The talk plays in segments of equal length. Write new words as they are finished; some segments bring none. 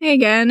Hey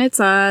again,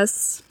 it's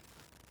us.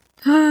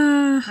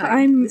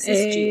 I'm this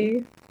is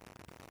G.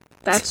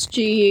 That's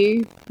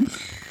G.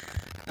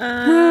 We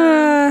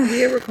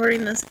are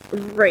recording this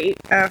right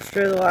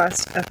after the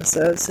last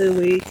episode, so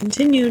we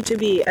continue to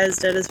be as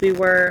dead as we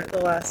were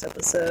the last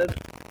episode.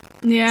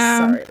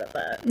 Yeah. Sorry about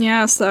that.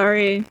 Yeah,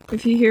 sorry.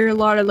 If you hear a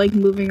lot of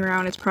moving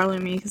around, it's probably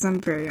me because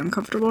I'm very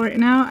uncomfortable right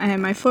now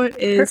and my foot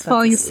is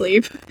falling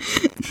asleep.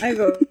 I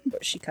vote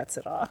she cuts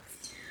it off.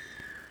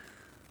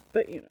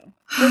 But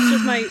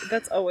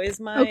that's always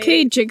my...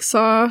 Okay,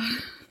 Jigsaw.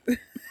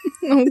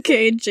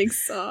 Okay,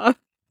 Jigsaw.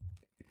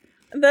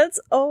 That's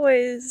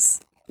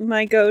always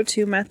my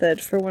go-to method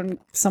for when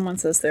someone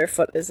says their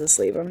foot is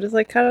asleep. I'm just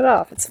like, cut it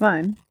off, it's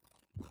fine.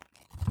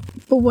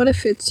 But what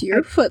if it's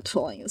your foot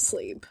falling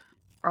asleep?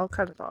 I'll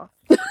cut it off.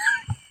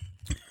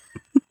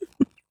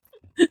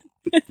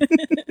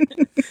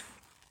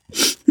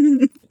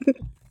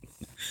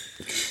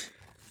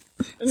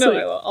 No,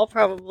 I won't. I'll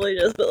probably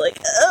just be like,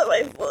 oh,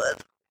 my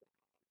foot.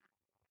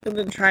 And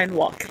then try and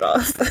walk it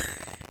off.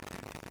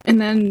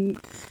 And then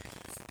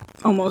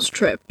almost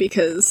trip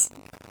because...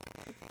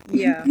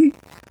 Yeah.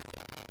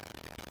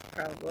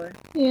 Probably.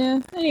 Yeah,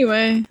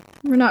 anyway.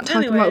 We're not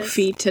talking about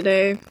feet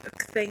today.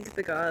 Thank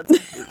the gods.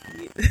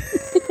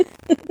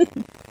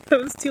 That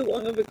was too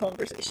long of a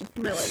conversation for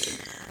my liking.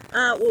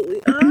 What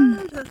we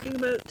are talking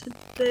about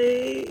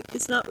today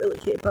is not really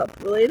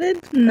K-pop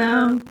related.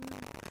 No.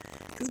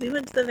 Because we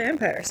went to the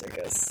vampire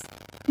circus.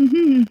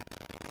 Mm-hmm.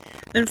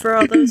 And for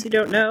all those who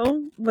don't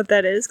know what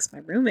that is, because my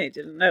roommate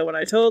didn't know when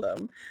I told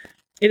him,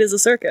 it is a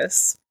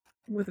circus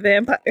with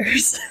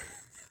vampires.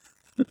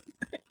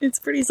 It's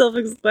pretty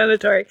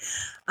self-explanatory.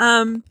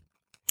 It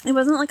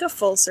wasn't like a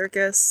full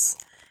circus.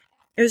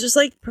 It was just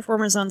like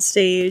performers on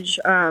stage.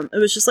 It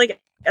was just like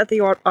at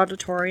the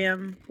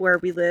auditorium where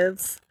we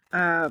live.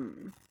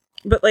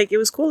 But like it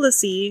was cool to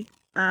see.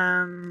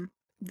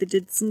 They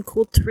did some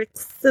cool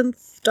tricks and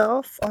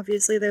stuff.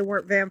 Obviously they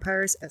weren't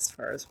vampires as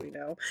far as we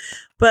know.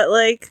 But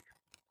like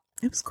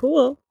it was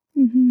cool.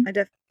 Mm-hmm. I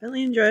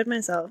definitely enjoyed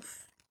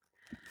myself.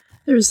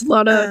 There's a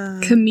lot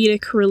of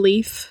comedic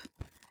relief.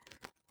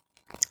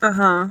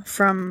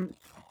 From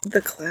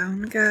the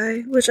clown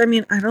guy. Which, I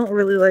mean, I don't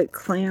really like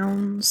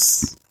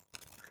clowns.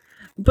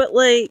 But,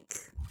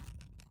 like,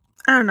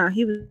 I don't know,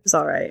 he was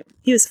alright.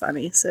 He was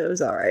funny, so it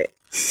was alright.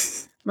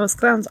 Most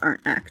clowns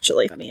aren't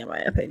actually funny, in my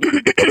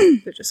opinion.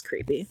 They're just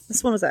creepy.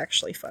 This one was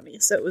actually funny,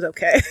 so it was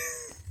okay.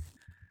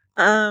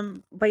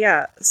 But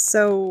yeah,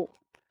 so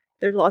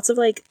there's lots of,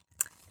 like,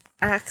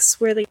 acts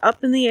where they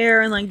up in the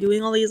air and, like,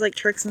 doing all these, like,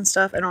 tricks and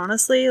stuff, and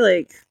honestly,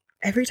 like,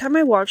 every time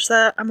I watch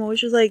that, I'm always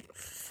just, like,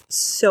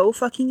 so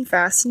fucking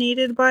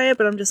fascinated by it,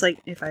 but I'm just like,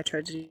 if I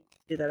tried to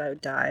do that, I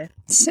would die.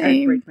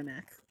 Same. I'd break my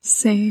neck.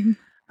 Same.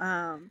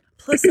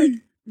 Plus, like,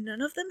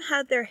 none of them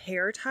had their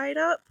hair tied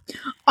up.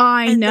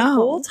 I know. The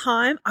whole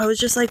time, I was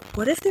just like,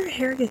 what if their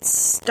hair gets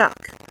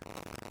stuck?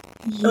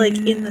 Yeah. Like,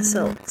 in the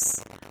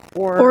silks.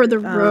 Or the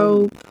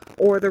rope.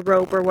 Or the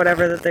rope or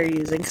whatever that they're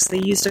using, because they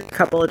used a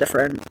couple of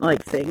different,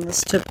 like,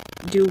 things to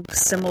do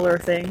similar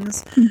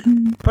things.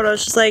 Mm-hmm. But I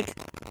was just like,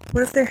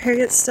 what if their hair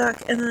gets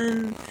stuck and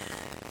then...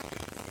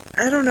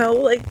 I don't know,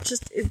 like,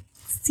 just, it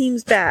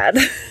seems bad.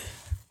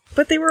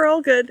 But they were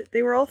all good.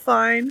 They were all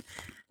fine.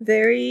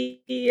 Very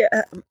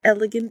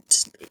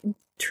elegant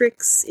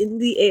tricks in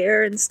the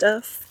air and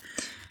stuff.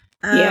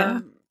 Yeah.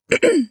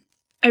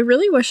 I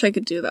really wish I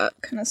could do that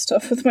kind of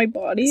stuff with my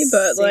body,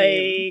 but,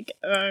 same. like,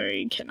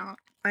 I cannot.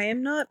 I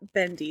am not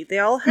bendy. They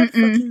all had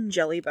fucking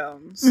jelly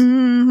bones.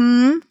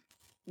 Mm-hmm.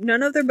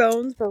 None of their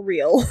bones were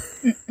real.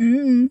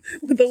 Mm-mm.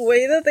 The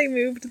way that they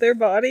moved their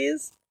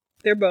bodies,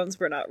 their bones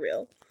were not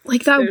real.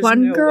 Like that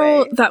one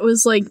girl that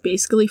was like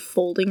basically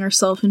folding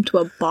herself into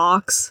a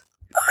box.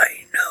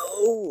 I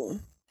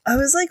know. I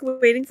was like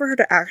waiting for her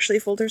to actually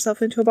fold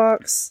herself into a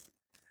box.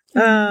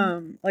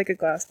 Like a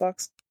glass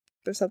box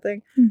or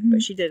something. Mm-hmm.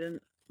 But she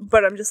didn't.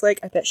 But I'm just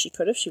like, I bet she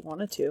could if she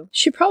wanted to.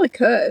 She probably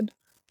could.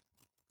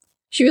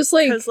 She was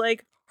like... Because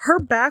like, her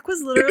back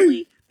was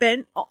literally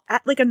bent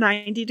at like a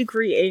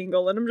 90-degree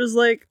angle. And I'm just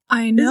like,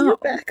 I know. Is your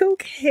back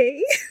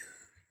okay?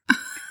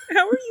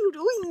 How are you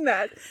doing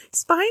that?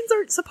 Spines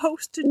aren't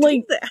supposed to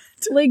do that.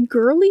 Like,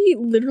 girly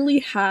literally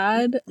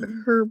had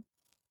her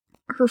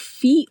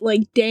feet,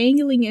 like,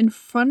 dangling in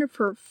front of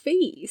her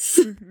face.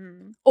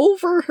 Mm-hmm.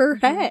 Over her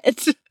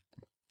head.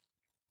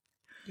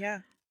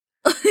 Yeah.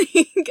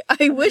 Like,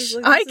 I wish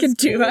like, I could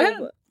do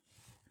that.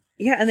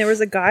 Yeah, and there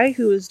was a guy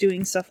who was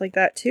doing stuff like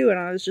that, too, and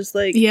I was just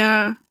like...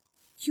 Yeah.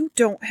 You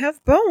don't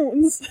have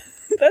bones.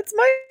 That's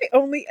my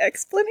only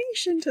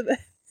explanation to this.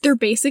 They're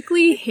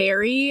basically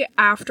Harry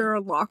after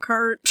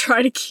Lockhart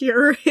tried to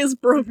cure his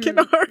broken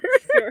heart.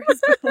 Cure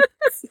his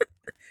bones.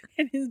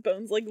 And his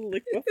bones, like,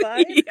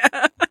 liquefy.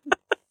 Yeah.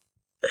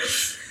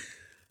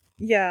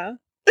 Yeah.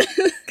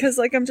 Because,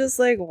 like, I'm just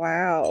like,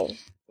 wow.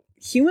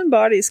 Human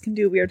bodies can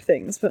do weird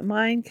things, but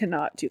mine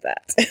cannot do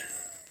that.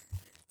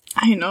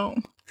 I know.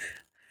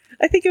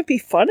 I think it'd be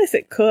fun if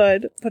it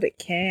could, but it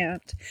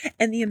can't.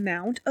 And the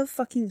amount of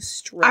fucking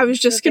strength I was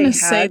just gonna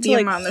say the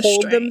amount of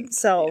hold strength.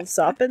 themselves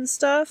up and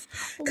stuff.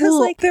 Because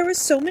like there was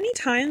so many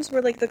times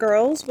where like the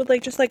girls would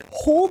like just like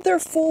hold their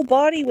full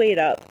body weight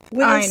up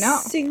with a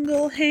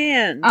single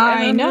hand.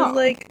 I and I'm know. just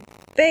like,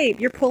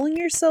 babe, you're pulling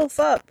yourself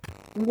up.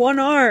 One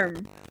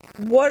arm.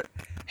 What?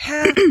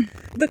 Have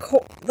the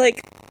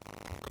like?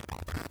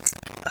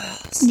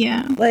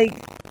 Yeah. Like.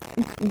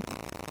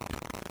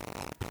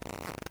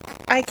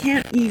 I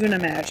can't even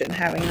imagine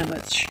having that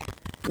much,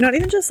 not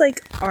even just like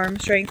arm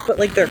strength, but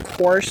like their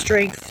core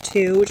strength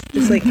too, which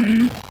is like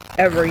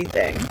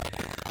everything,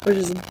 which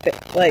is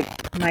like,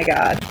 my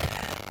God.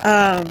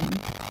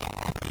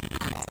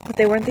 But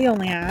they weren't the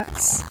only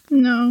acts.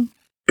 No.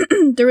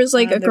 There was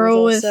like a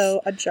girl with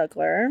also a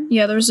juggler.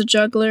 Yeah, there was a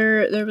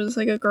juggler. There was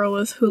like a girl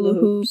with hula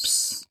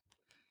hoops.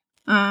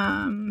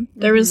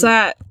 There was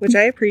that, which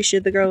I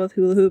appreciate, the girl with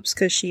hula hoops,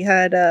 because she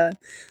had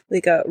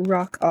like a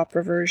rock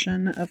opera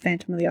version of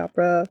Phantom of the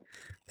Opera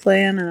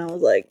playing, and I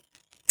was like,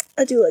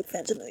 I do like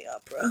Phantom of the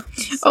Opera.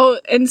 So. Oh,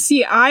 and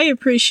see, I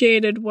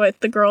appreciated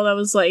what the girl that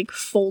was like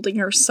folding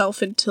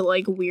herself into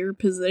like weird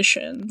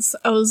positions.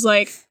 I was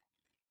like,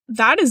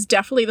 that is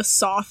definitely the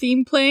Saw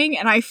theme playing,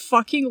 and I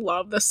fucking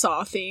love the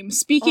Saw theme.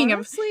 Speaking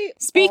of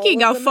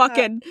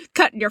fucking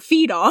cutting your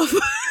feet off.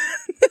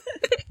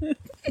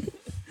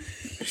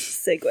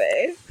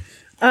 Segue.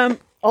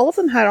 All of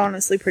them had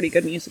honestly pretty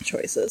good music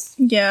choices.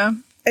 Yeah.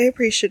 I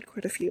appreciated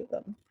quite a few of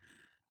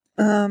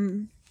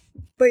them.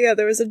 But yeah,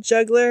 there was a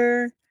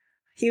juggler.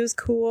 He was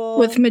cool.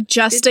 With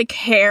majestic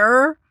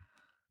hair.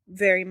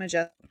 Very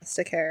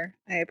majestic hair.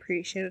 I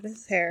appreciated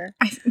his hair.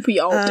 We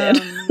all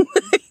did.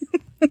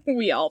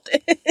 We all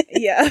did.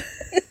 Yeah.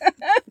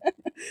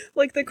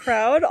 Like the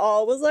crowd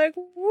all was like,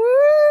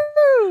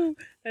 woo!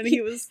 And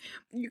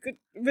you could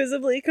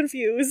visibly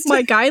confused.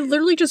 My guy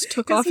literally just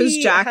took off his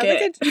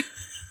jacket.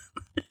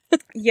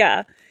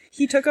 Yeah.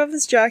 He took off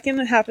his jacket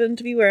and happened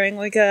to be wearing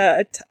like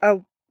a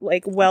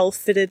like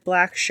well-fitted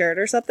black shirt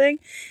or something.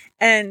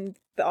 And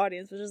the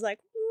audience was just like,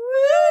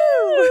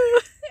 woo!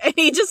 And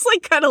he just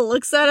like kind of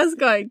looks at us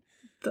going,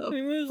 and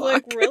he was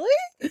like, really?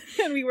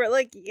 And we were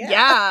like, yeah.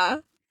 Yeah.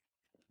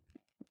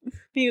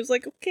 He was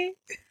like, okay.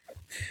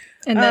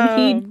 And then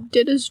he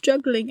did his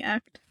juggling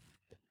act.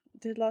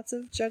 Did lots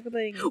of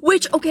juggling.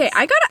 Which, okay,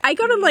 I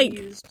gotta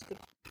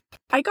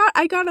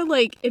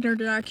like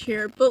interject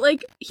here, but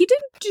like he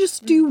didn't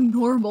just do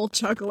normal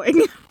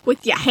juggling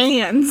with your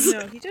hands.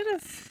 No, he did a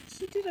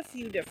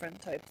few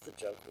different types of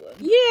juggling.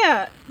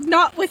 Yeah,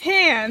 not with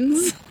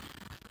hands.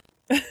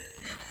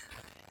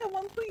 At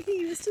one point he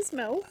used his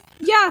mouth.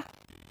 Yeah.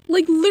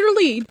 Like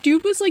literally,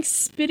 dude was like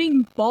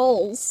spitting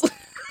balls.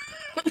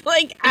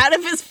 Like out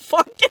of his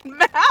fucking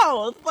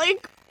mouth.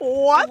 Like,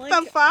 what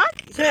the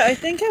fuck? Yeah, I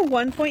think at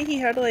one point he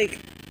had like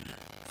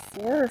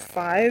 4 or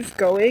 5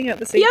 going at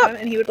the same time,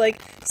 and he would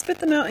like spit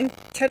them out and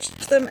catch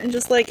them and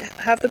just like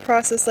have the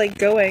process like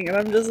going, and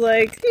I'm just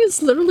like, he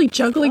was literally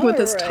juggling with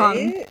his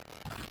tongue.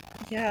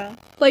 Yeah.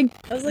 Like,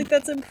 I was like,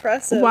 that's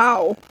impressive.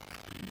 Wow.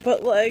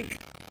 But like,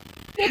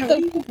 how do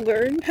you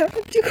learn how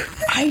to do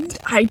it?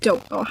 I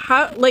don't know.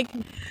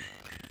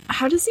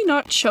 How does he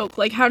not choke?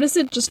 Like, how does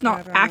it just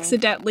not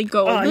accidentally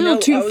go a little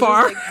too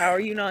far? Like, how are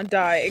you not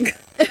dying?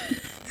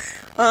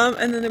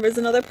 And then there was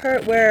another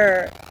part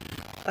where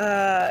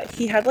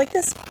he had like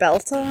this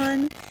belt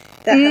on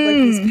that had like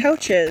these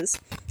pouches.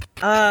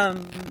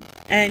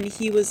 And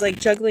he was like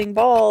juggling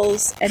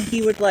balls, and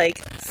he would like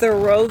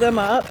throw them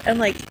up and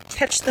like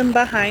catch them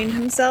behind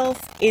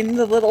himself in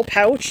the little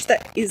pouch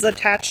that is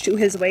attached to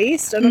his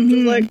waist. And I'm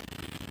just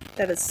like,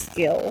 that is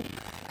skill.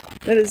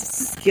 That is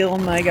skill,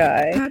 my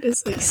guy. That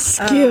is like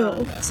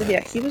skill. So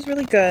yeah, he was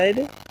really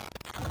good.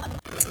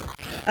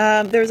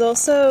 There was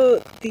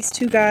also these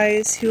 2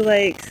 guys who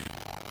like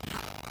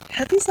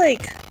had these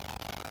like,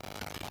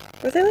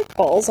 were they like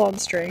balls on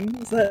string?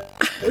 Is that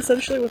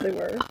essentially what they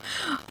were?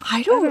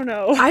 I don't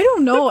know. I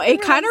don't know.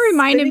 It kind of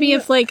reminded me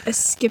of like a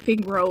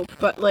skipping rope,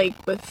 but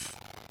like with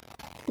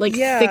like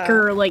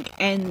thicker like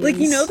ends. Like,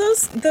 you know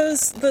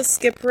those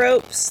skip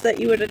ropes that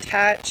you would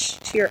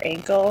attach to your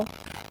ankle?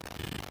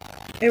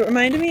 It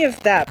reminded me of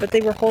that, but they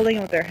were holding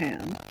it with their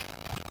hand.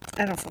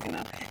 I don't fucking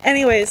know.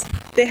 Anyways,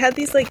 they had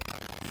these like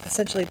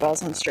essentially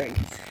balls on string.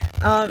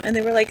 And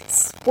they were like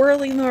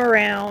swirling them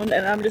around,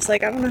 and I'm just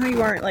like, I don't know how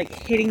you aren't like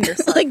hitting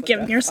yourself, like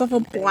giving yourself a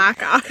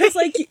black eye. Because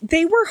like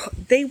they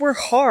were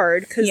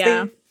hard, because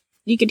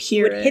you could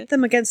hear it. Hit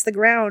them against the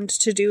ground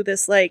to do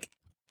this like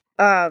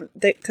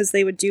because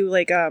they would do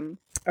like a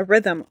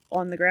rhythm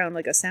on the ground,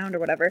 like a sound or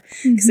whatever,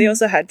 because they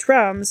also had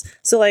drums.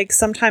 So like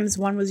sometimes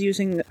one was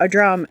using a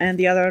drum and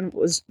the other one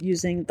was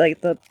using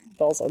like the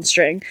balls on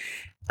string,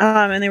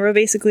 and they were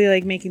basically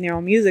like making their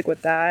own music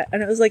with that,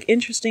 and it was like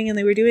interesting. And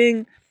they were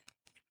doing,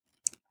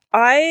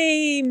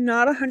 I'm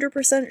not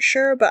 100%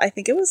 sure, but I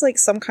think it was like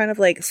some kind of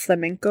like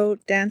flamenco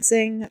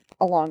dancing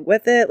along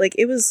with it. Like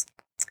it was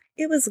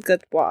a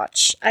good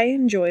watch. I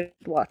enjoyed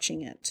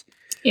watching it.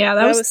 Yeah,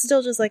 But I was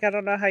still just like, I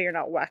don't know how you're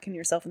not whacking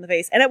yourself in the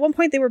face. And at one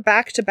point they were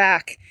back to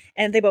back,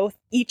 and they both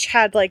each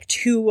had like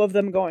 2 of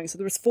them going. So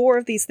there was 4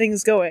 of these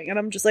things going, and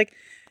I'm just like,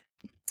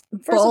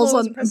 balls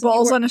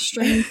on a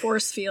string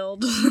force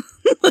field.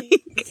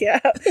 Yeah.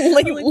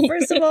 Like,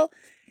 first of all,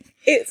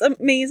 it's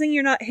amazing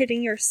you're not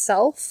hitting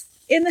yourself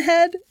in the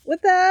head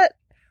with that.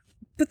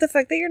 But the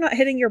fact that you're not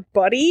hitting your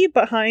buddy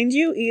behind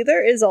you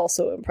either is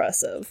also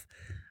impressive.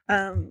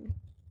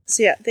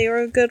 So yeah, they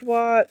were a good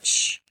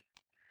watch.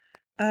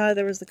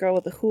 There was the girl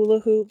with the hula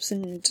hoops,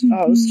 and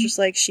I was just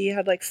like, she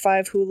had like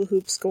 5 hula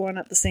hoops going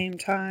at the same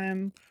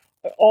time,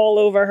 all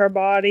over her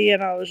body,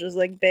 and I was just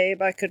like,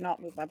 babe, I could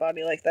not move my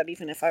body like that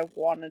even if I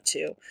wanted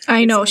to.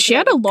 I know, she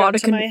had a lot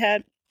of my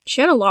head.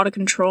 She had a lot of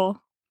control.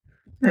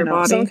 I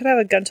know, someone could have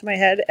a gun to my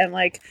head, and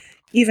like,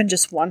 even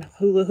just one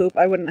hula hoop,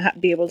 I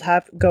wouldn't be able to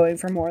have going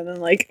for more than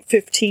like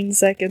 15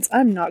 seconds.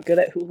 I'm not good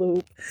at hula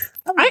hoop.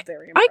 I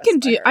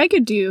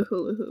could do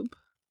hula hoop.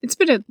 It's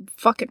been a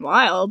fucking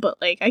while, but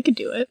like, I could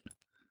do it.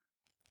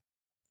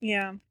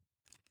 Yeah.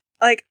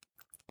 Like,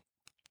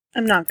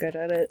 I'm not good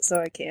at it, so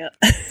I can't.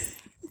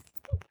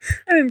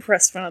 I'm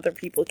impressed when other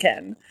people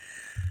can.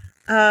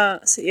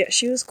 So yeah,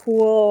 she was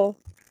cool.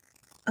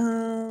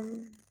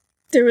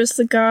 There was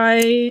the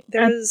guy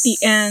at the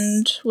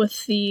end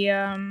with the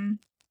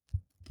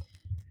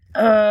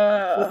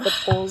with the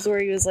poles where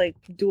he was like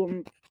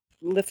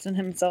lifting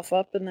himself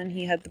up, and then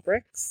he had the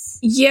bricks.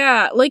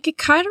 Yeah, like it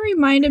kind of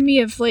reminded me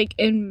of like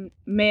in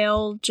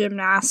male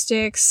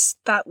gymnastics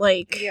that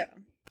like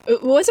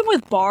it wasn't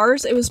with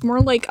bars, it was more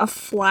like a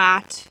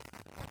flat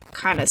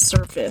kind of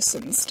surface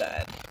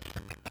instead.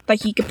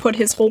 Like he could put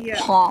his whole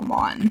palm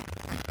on.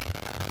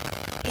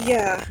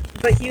 Yeah,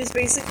 but he was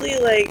basically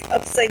like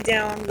upside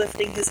down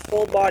lifting his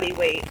whole body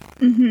weight.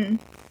 Mm-hmm.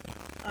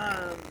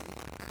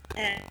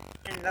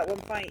 And at one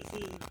point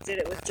he did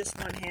it with just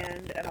one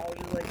hand, and I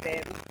was like,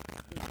 babe,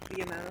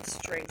 the amount of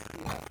strength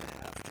you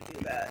have to do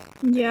that.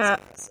 Yeah.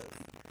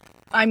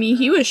 I mean,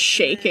 he was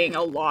shaking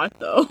a lot,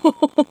 though.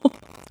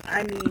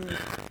 I mean,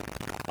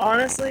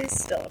 honestly,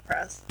 still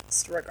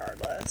impressed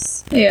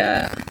regardless.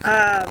 Yeah.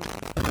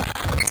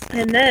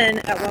 And then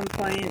at one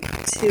point,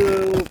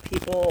 2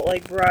 people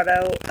like brought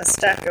out a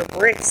stack of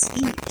bricks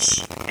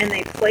each, and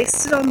they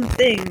placed it on the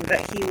thing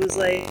that he was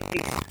like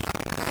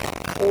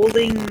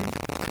holding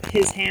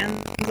his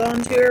hands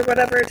onto or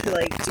whatever to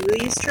like do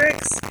these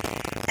tricks.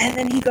 And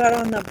then he got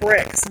on the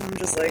bricks, and I'm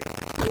just like,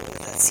 oh,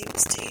 that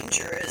seems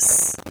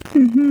dangerous.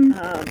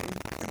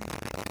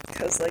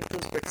 Because like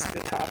those bricks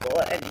could topple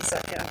at any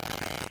second.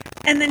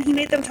 And then he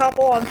made them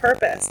topple on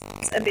purpose,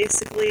 and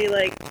basically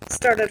like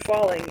started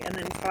falling, and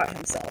then caught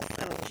himself.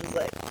 And I was just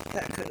like,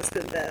 that could have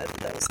been bad,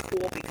 but that was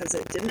cool because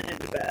it didn't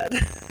end bad.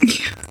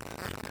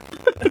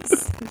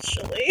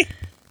 Essentially.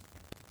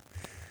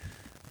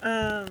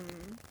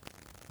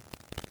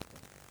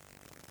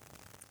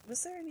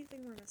 Was there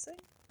anything we're missing?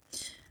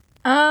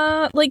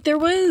 There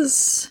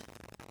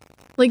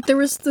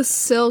was the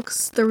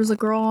silks, there was a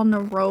girl on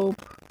the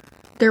rope,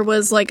 there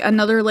was like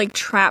another like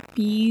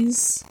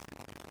trapeze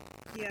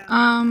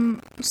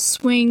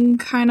swing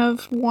kind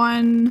of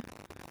one,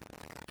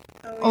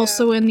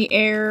 also in the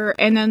air,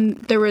 and then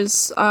there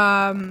was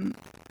the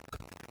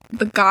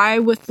guy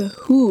with the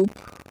hoop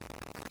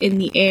in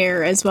the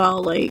air as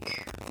well,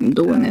 like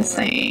doing his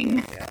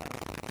thing.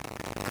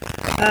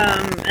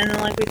 And then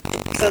like we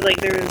said, like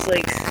there was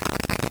like,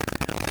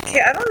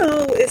 okay, I don't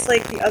know if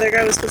like the other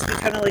guy was supposed to be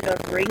kind of like a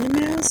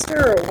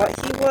ringmaster or what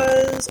he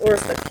was, or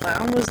if the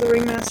clown was the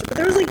ringmaster, but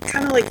there was like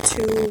kind of like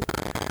 2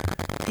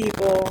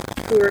 people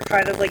who were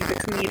kind of like the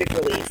comedic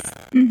relief,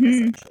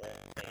 essentially.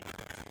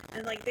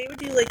 And like they would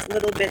do like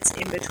little bits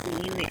in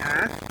between the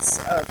acts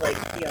of like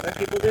the other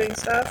people doing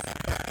stuff.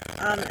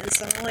 And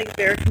some of like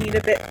their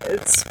comedic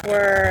bits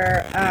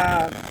were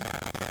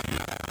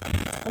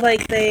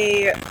like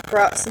they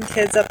brought some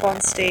kids up on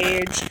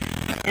stage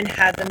and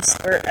had them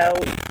squirt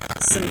out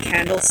some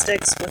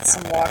candlesticks with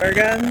some water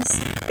guns,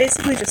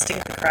 basically just to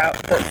get the crowd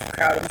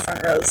in the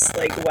front rows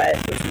like wet,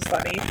 which was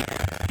funny.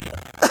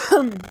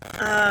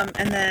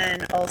 And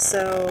then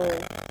also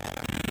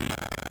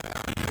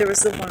there was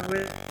the one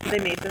where they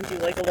made them do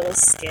like a little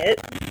skit.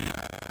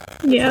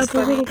 Yeah,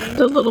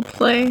 the little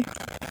play.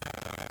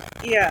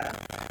 Yeah.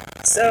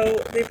 So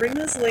they bring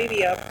this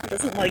lady up who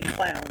doesn't like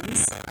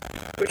clowns,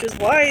 which is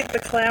why the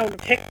clown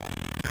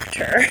picked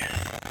her.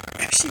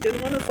 She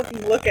didn't want to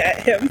fucking look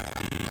at him.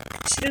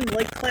 She didn't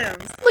like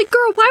clowns. Like,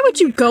 girl, why would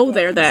you go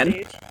there then?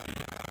 Stage.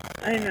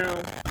 I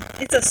know.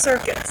 It's a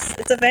circus.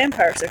 It's a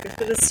vampire circus,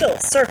 but it's still a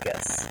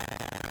circus.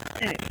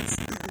 Anyways,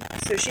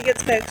 so she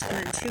gets picked,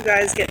 and then 2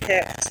 guys get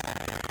picked.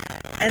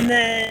 And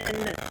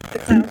then the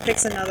clown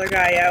picks another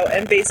guy out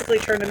and basically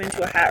turned him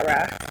into a hat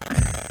rack.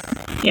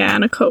 Yeah,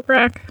 and a coat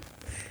rack.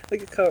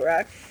 Like a coat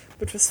rack,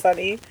 which was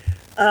funny.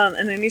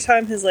 And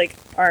anytime his, like,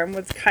 arm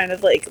was kind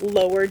of, like,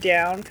 lower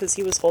down because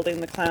he was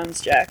holding the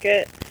clown's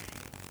jacket,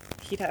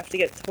 he'd have to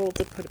get told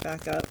to put it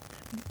back up.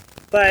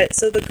 But,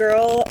 so the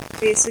girl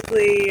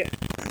basically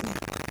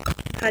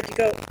had to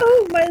go,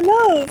 "Oh, my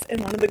love,"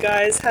 and one of the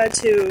guys had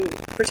to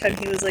pretend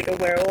he was like a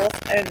werewolf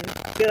and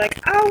be like,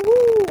 "Ow!"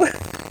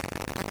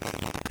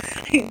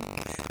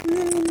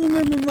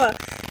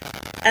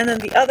 And then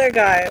the other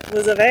guy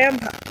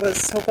was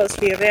supposed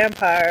to be a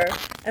vampire,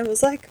 and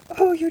was like,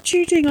 "Oh, you're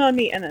cheating on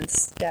me," and then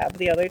stabbed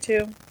the other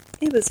two.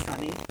 It was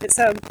funny.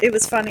 It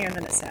was funnier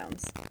than it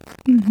sounds.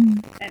 Mm-hmm.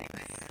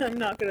 Anyway, I'm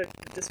not gonna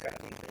describe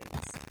these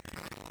things.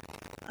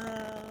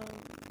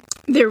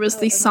 There was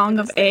the Song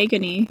of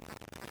Agony.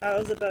 I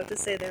was about to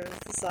say there was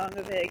the Song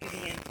of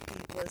Agony, and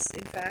it was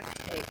in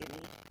fact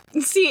agony.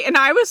 See, and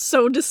I was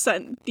so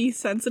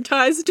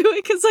desensitized to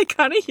it because I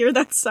kind of hear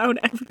that sound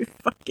every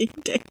fucking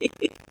day.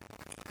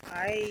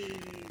 I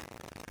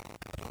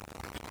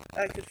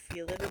could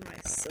feel it in my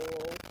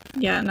soul.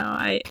 Yeah, no,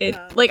 I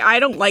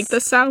don't like the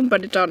sound,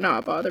 but it don't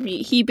not bother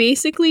me. He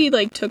basically,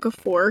 like, took a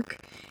fork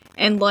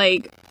and,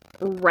 like,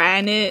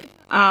 ran it,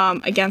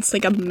 against,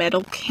 like, a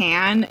metal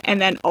can, and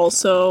then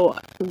also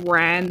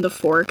ran the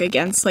fork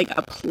against, like,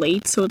 a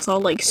plate, so it's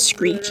all, like,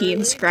 screechy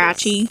and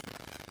scratchy.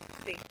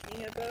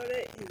 Thinking about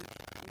it is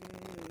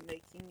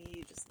making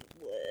me just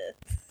bleh.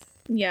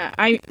 Yeah,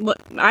 I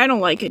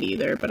don't like it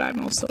either, but I'm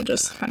also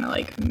just kind of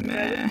like,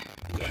 meh.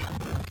 Yeah.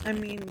 I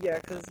mean, yeah,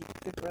 because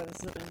the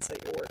residents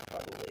at your work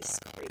probably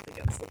scrape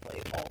against the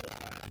plate all the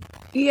time.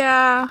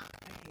 Yeah. I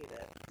hate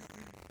it.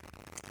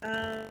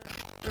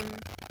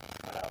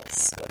 What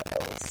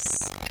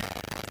else?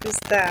 Is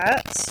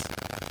that? I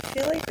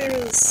feel like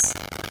there's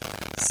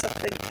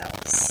something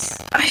else.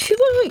 I feel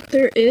like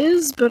there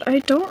is, but I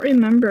don't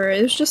remember.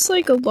 It was just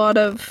like a lot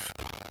of...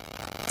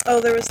 Oh,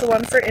 there was the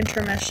one for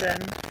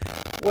intermission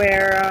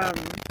where,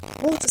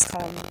 we'll just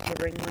call him the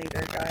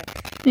ringleader guy.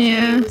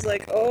 Yeah. He was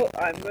like, "Oh,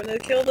 I'm gonna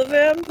kill the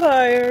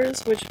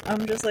vampires," which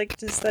I'm just like,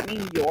 does that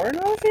mean you're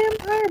not a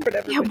vampire, but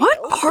everybody what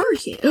else are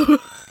is? you?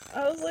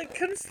 I was like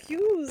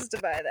confused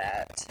by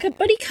that.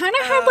 But he kind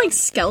of had like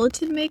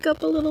skeleton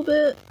makeup a little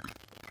bit.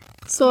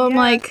 So I'm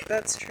like,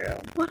 that's true.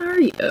 What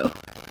are you?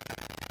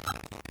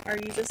 Are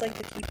you just like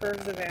the keeper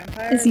of the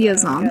vampires? Is he a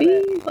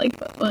zombie? Like,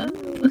 what?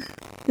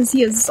 Is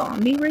he a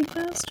zombie ring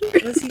master?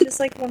 Was he just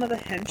like one of the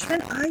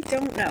henchmen? I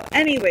don't know.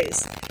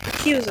 Anyways,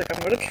 he was like, "I'm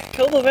gonna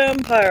kill the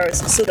vampires."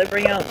 So they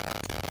bring out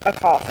a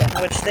coffin,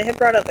 which they had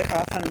brought out the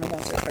coffin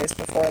once or twice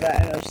before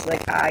that, and I was just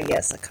like, "Ah,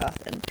 yes, a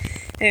coffin."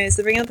 Anyways,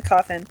 they bring out the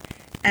coffin,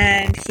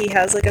 and he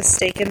has like a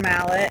stake and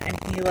mallet, and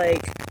he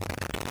like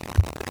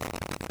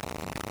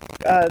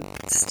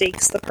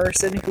stakes the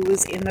person who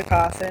was in the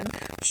coffin,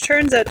 which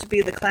turns out to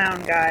be the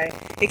clown guy,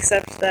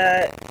 except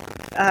that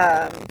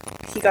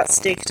he got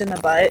staked in the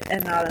butt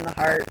and not in the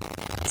heart.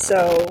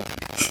 So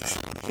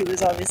he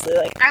was obviously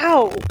like,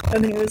 "Ow!"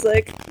 And he was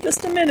like,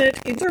 "Just a minute,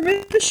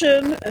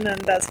 intermission." And then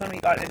that's when we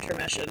got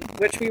intermission,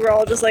 which we were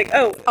all just like,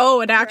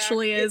 "Oh, it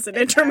actually is an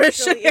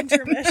intermission."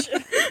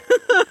 Intermission.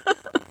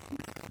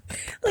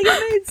 Like,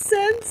 it made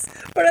sense,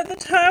 but at the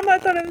time I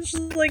thought it was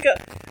just like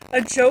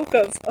a joke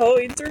of, "Oh,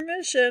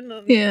 intermission,"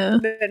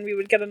 and then we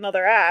would get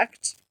another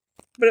act.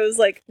 But it was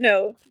like,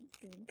 no,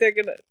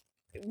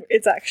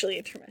 it's actually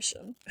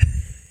intermission.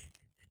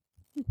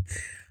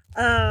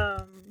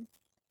 I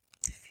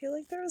feel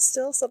like there was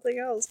still something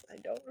else, but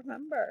I don't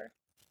remember.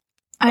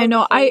 I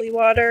know, holy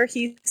water,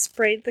 he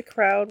sprayed the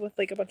crowd with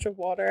like a bunch of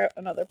water at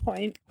another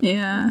point.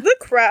 Yeah.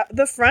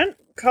 The front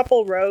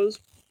couple rows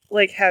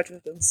like had to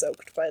have been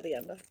soaked by the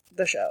end of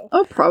the show.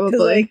 Oh,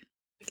 probably.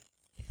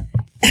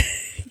 Like,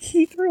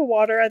 he threw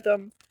water at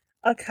them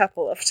a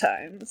couple of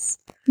times.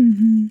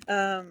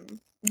 Mm-hmm.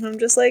 I'm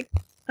just like,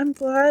 I'm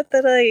glad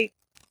that I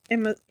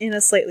am in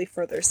a slightly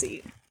further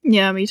seat.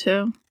 Yeah, me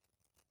too.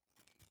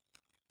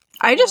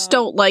 I just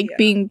don't like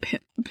being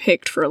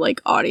picked for, like,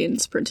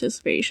 audience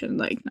participation.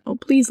 Like, no,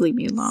 please leave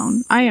me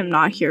alone. I am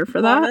not here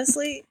for that.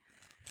 Honestly,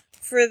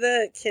 for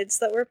the kids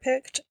that were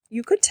picked,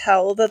 you could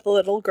tell that the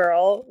little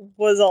girl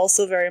was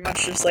also very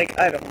much just like,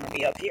 I don't want to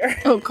be up here.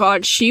 Oh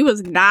god, she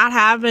was not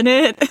having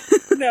it.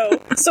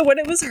 No. So when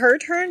it was her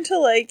turn to,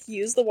 like,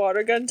 use the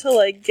water gun to,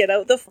 like, get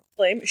out the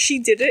flame, she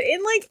did it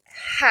in, like,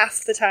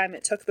 half the time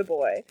it took the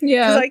boy.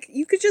 Yeah. Like,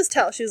 you could just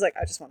tell. She was like,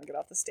 I just want to get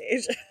off the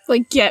stage.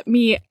 Like, get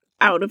me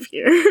out of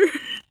here.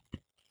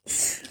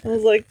 I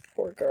was like,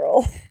 poor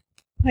girl.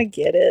 I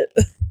get it.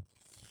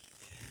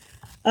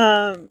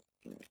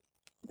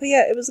 But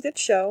yeah, it was a good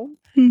show.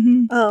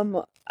 Mm-hmm.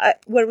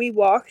 When we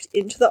walked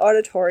into the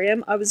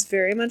auditorium, I was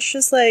very much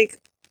just like,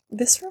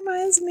 this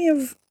reminds me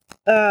of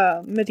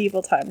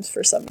medieval times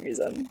for some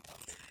reason.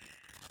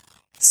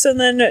 So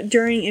then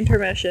during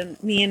intermission,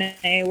 me and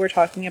A were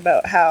talking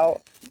about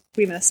how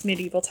we miss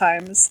medieval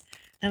times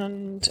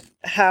and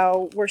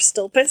how we're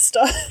still pissed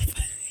off.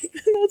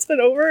 Even though it's been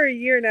over a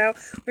year now,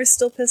 we're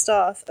still pissed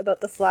off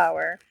about the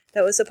flower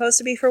that was supposed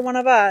to be for one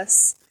of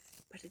us,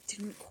 but it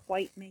didn't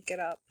quite make it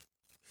up.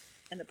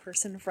 And the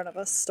person in front of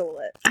us stole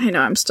it. I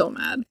know, I'm still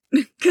mad.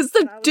 Because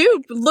the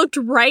dude looked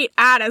right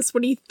at us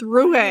when he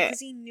threw it. Because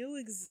he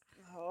knew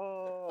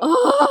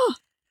Oh.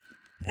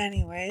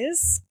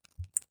 Anyways.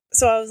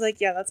 So I was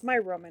like, yeah, that's my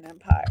Roman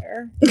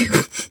Empire.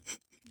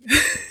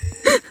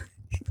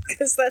 Because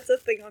Because that's a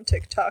thing on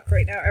TikTok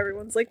right now.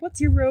 Everyone's like, "What's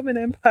your Roman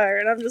Empire?"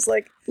 And I'm just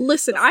like,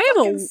 listen, I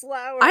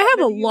have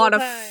a lot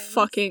of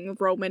fucking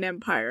Roman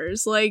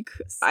empires. Like,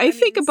 I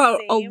think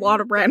about a lot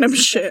of random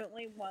shit.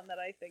 Definitely one that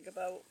I think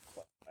about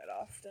quite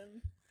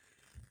often.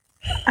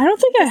 I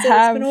don't think I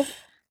have.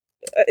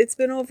 It's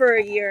been over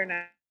a year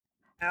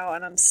now,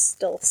 and I'm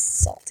still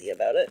salty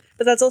about it.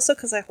 But that's also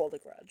because I hold a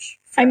grudge.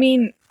 I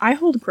mean, I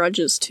hold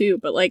grudges too,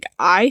 but like,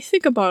 I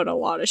think about a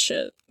lot of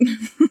shit.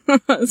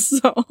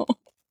 So,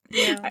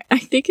 yeah. I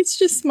think it's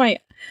just my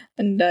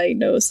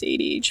undiagnosed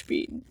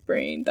ADHD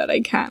brain that I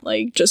can't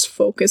like just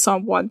focus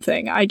on one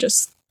thing. I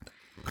just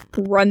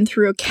run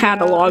through a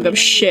catalog of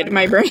shit in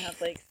my brain. I have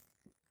like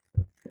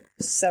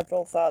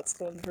several thoughts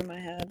going through my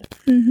head.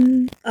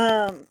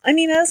 Mm-hmm. I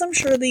mean, as I'm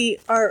sure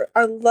our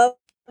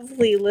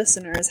lovely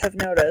listeners have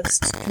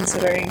noticed,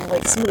 considering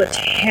like some of the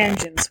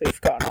tangents we've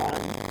gone on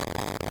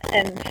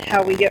and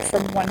how we get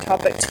from one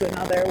topic to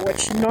another,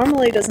 which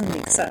normally doesn't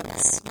make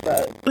sense,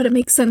 but it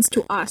makes sense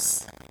to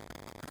us.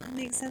 It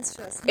makes sense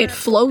to us. It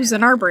flows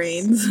in our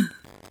brains.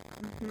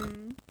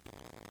 Mm-hmm.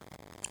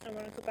 I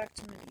want to go back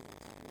to medieval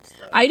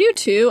times. I do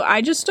too.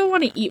 I just don't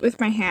want to eat with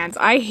my hands.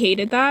 I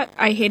hated that.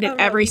 I hated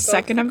every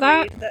second of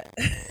that.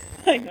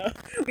 I know.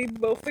 We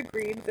both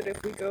agreed that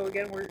if we go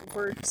again,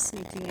 we're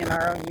sneaking in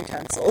our own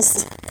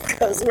utensils.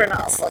 Because we're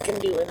not fucking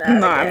doing that.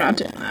 No, I'm not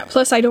doing that.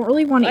 Plus, I don't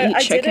really want to eat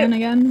chicken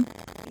again.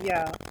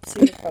 Yeah,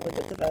 so you'll probably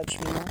get the veg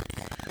meal.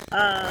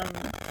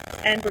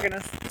 And we're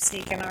gonna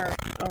sneak in our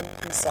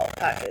own salt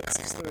packets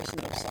because there was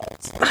no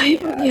salt.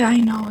 I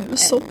know. It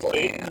was so bland.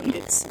 It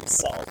needed some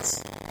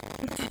salt.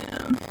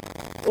 Yeah.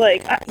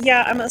 Like,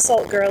 I'm a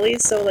salt girly,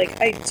 so,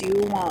 like, I do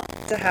want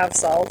to have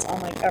salt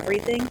on, like,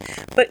 everything.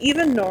 But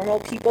even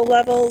normal people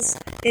levels,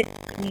 it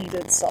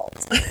needed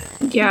salt.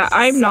 Yeah,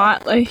 I'm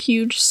not a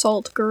huge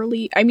salt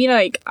girly. I mean,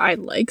 like, I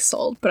like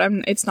salt, but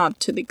it's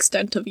not to the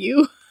extent of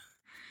you.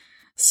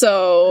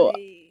 So,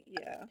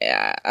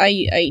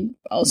 I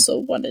also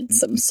wanted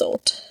some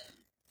salt.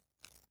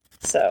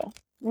 So,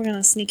 we're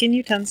gonna sneak in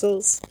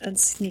utensils and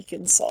sneak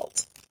in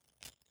salt.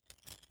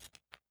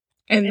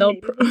 And they'll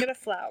get a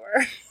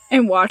flour.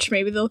 And watch,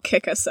 maybe they'll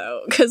kick us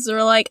out. Because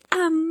they're like,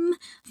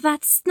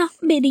 that's not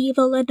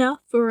medieval enough.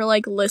 We're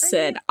like,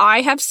 listen,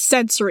 I have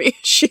sensory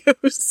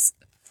issues.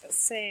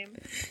 Same.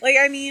 Like,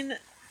 I mean,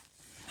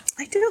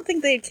 I don't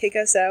think they'd kick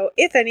us out.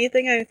 If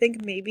anything, I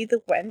think maybe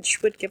the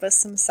wench would give us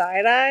some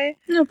side-eye.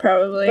 No,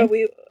 probably. But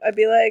I'd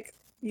be like,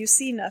 you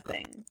see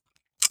nothing.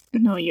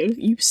 No,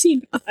 you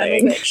see nothing. I'm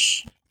a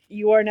witch.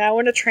 You are now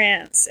in a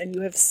trance, and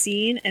you have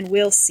seen and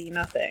will see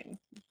nothing.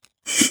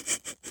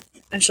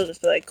 And she'll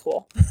just be like,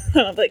 cool.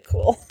 And I'll be like,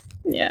 cool.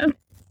 Yeah.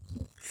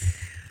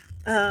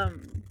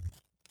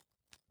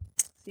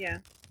 Yeah.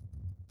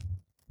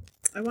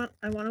 I want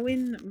to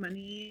win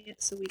money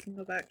so we can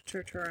go back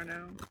to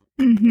Toronto.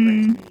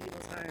 Mm-hmm. Back to medieval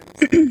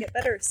times. Get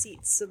better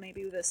seats, so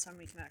maybe this time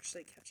we can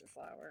actually catch a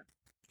flower.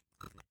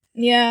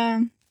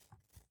 Yeah.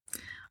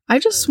 I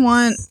just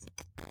want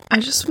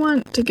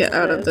to get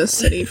out of this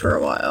city for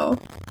a while.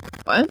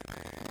 What?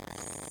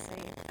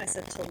 I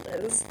said to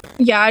live.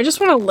 Yeah, I just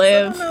want to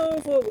live.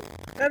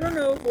 I don't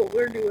know if what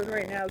we're doing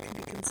right now can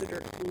be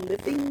considered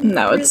living.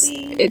 No,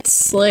 really.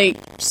 it's like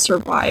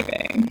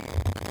surviving.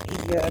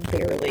 Yeah,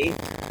 barely.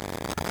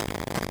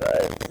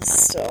 But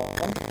still.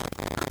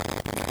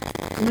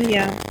 Well,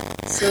 yeah.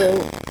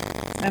 So,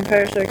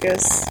 Empire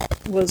Circus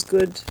was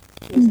good.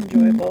 It was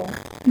enjoyable.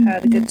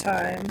 Had a good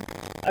time.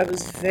 I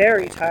was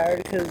very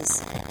tired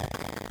because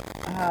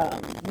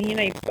me and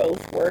I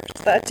both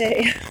worked that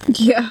day.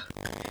 Yeah.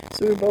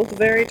 So we were both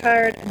very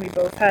tired, and we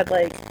both had,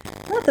 like,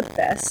 not the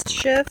best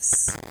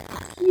shifts.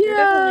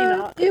 Yeah,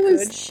 not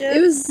good shifts.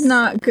 It was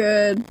not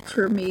good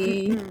for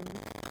me.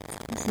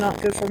 Mm-hmm. It's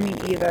not good for me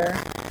either.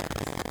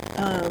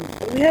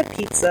 But we had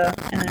pizza,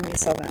 and then we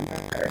saw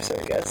Vampire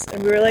Circus,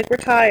 and we were like, we're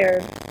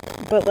tired,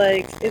 but,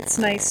 like, it's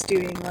nice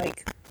doing,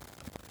 like,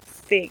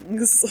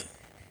 things.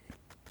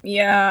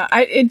 Yeah,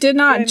 I did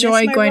not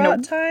enjoy going to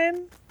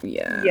time.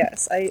 Yeah.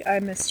 Yes, I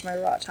missed my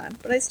raw time,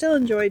 but I still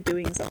enjoyed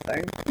doing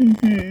something.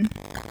 Mm-hmm.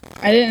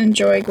 I didn't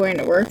enjoy going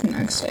to work the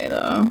next day,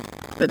 though.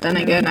 But then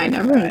again, I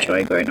never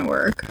enjoy going to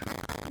work.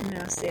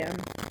 No, Sam.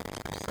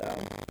 So.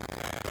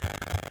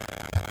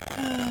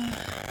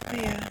 But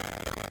yeah.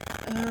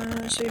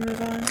 Should we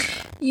move on?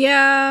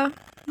 Yeah,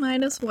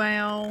 might as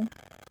well.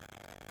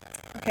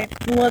 Okay.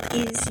 What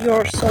is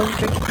your song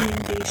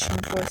recommendation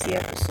for the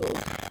episode?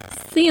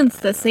 Since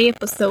this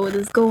episode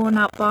is going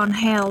up on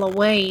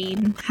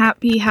Halloween,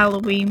 happy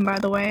Halloween, by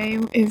the way.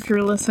 If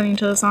you're listening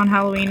to this on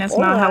Halloween, it's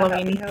not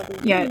Halloween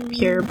yet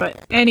here,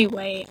 but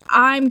anyway,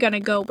 I'm gonna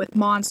go with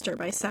Monster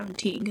by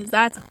 17, because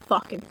that's a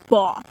fucking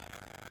bop.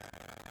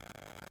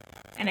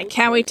 And I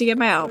can't wait to get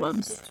my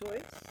albums.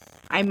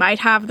 I might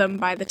have them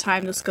by the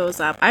time this goes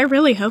up. I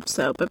really hope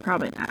so, but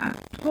probably not.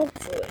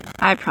 Hopefully.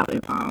 I probably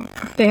won't.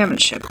 They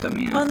haven't shipped them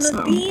yet. On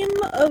the theme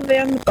of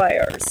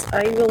vampires,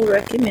 I will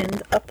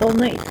recommend Up All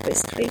Night by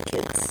Stray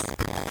Kids.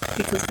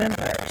 Because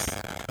vampires.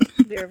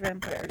 They're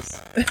vampires.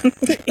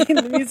 In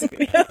the music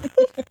video.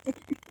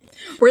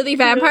 Were they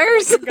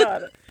vampires? I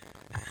forgot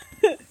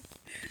it.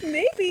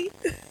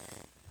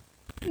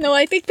 No,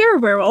 I think they're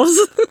werewolves.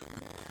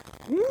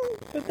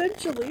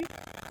 Potentially.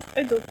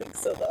 I don't think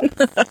so, though.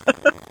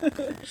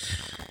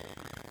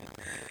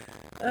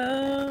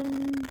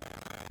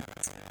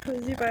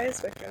 Who's your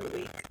bias vector of the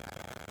week?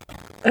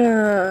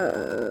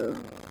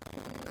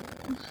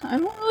 I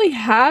don't really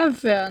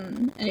have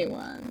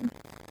anyone.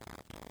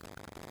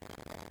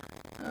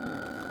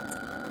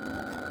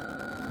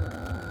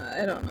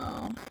 I don't know.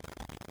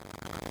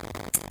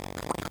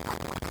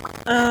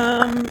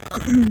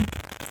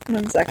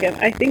 1 second.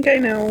 I think I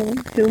know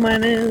who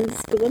mine is,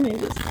 but let me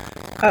just...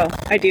 Oh,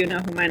 I do know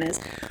who mine is.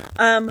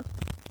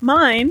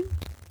 Mine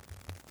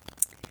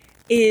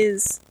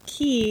is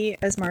Key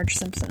as Marge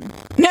Simpson.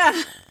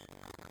 Yeah.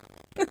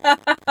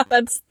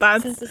 that's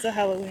Since it's a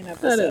Halloween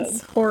episode. That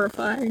is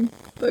horrifying,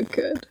 but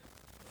good.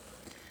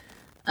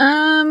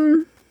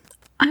 I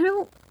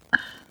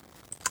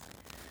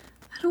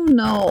don't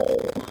know.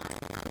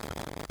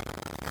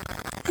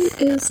 Who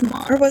is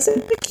Marge? Or was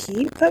it the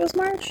Key that was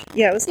Marge?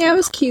 Yeah, it was. Yeah, it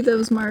was Key that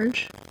was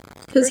Marge.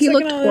 Because he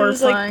looked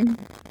horrifying.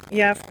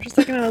 Yeah, for a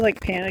second I was like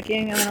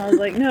panicking, and then I was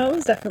like, no, it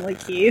was definitely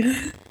Key.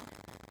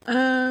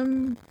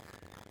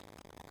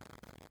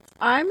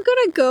 I'm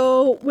gonna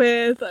go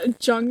with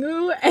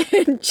Jungwoo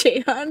and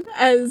Jaehyun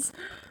as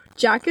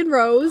Jack and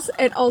Rose,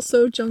 and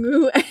also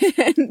Jungwoo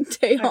and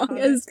Taeyong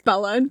as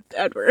Bella and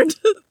Edward.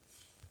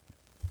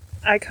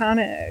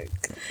 Iconic.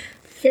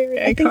 Very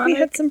iconic. I think we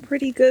had some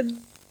pretty good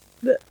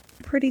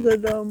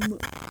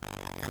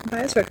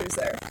bias records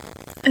there.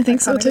 I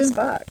think so too.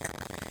 All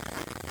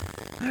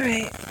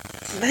right.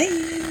 Bye.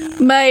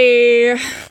 Bye.